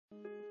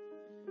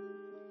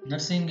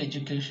Nursing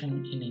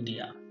education in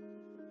India.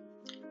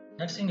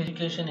 Nursing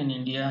education in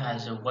India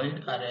has a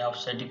wide array of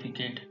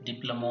certificate,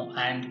 diploma,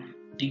 and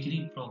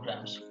degree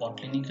programs for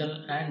clinical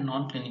and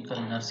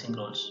non-clinical nursing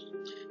roles.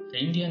 The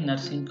Indian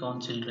Nursing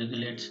Council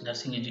regulates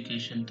nursing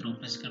education through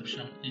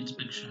prescription,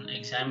 inspection,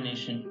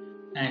 examination,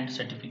 and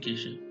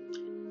certification.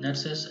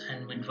 Nurses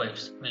and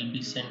midwives will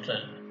be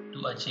central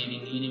to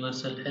achieving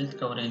universal health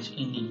coverage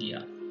in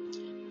India.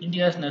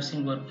 India's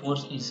nursing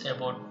workforce is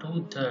about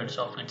two-thirds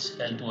of its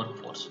health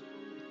workforce.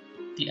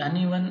 The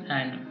uneven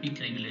and weak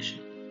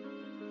regulation.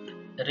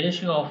 The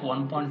ratio of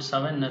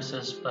 1.7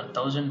 nurses per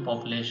thousand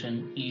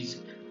population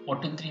is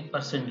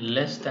 43%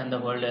 less than the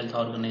World Health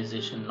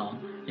Organization norm.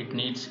 It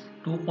needs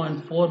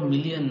 2.4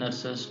 million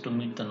nurses to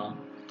meet the norm.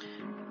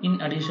 In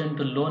addition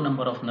to low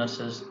number of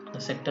nurses, the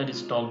sector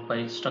is dogged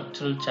by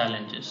structural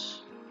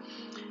challenges.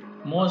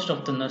 Most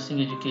of the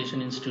nursing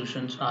education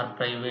institutions are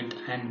private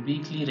and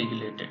weakly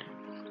regulated.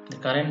 The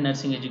current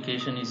nursing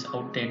education is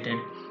outdated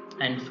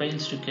and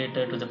fails to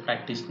cater to the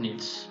practice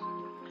needs.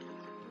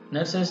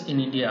 Nurses in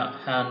India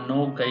have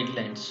no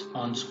guidelines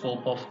on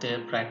scope of their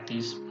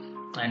practice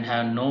and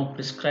have no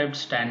prescribed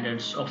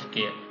standards of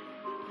care.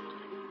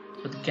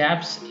 With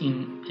gaps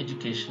in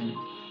education,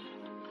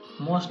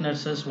 most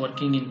nurses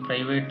working in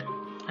private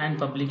and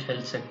public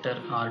health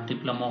sector are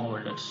diploma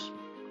holders.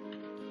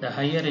 The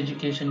higher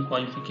education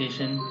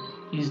qualification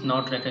is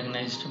not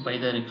recognized by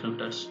the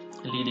recruiters,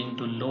 leading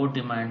to low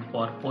demand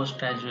for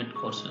postgraduate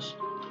courses.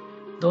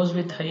 Those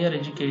with higher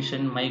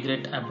education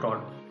migrate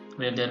abroad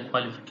where their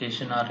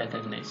qualifications are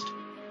recognized.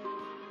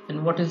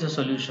 Then what is the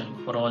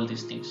solution for all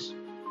these things?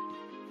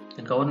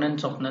 The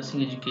governance of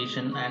nursing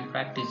education and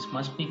practice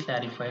must be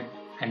clarified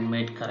and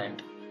made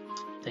current.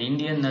 The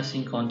Indian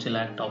Nursing Council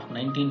Act of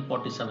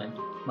 1947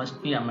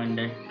 must be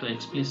amended to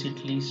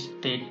explicitly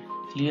state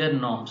clear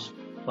norms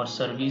for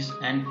service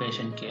and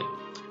patient care,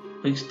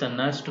 fix the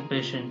nurse to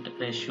patient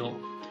ratio,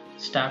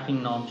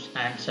 staffing norms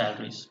and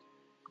salaries.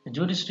 The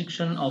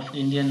jurisdiction of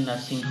Indian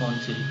Nursing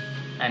Council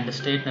and the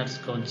State Nurse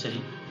Council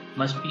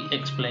must be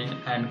explained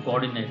and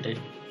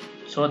coordinated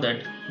so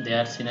that they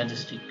are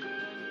synergistic.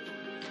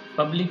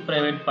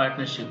 Public-private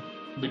partnership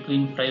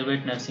between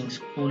private nursing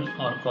school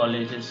or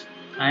colleges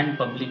and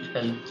public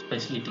health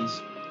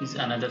facilities is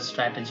another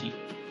strategy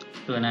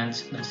to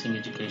enhance nursing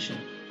education.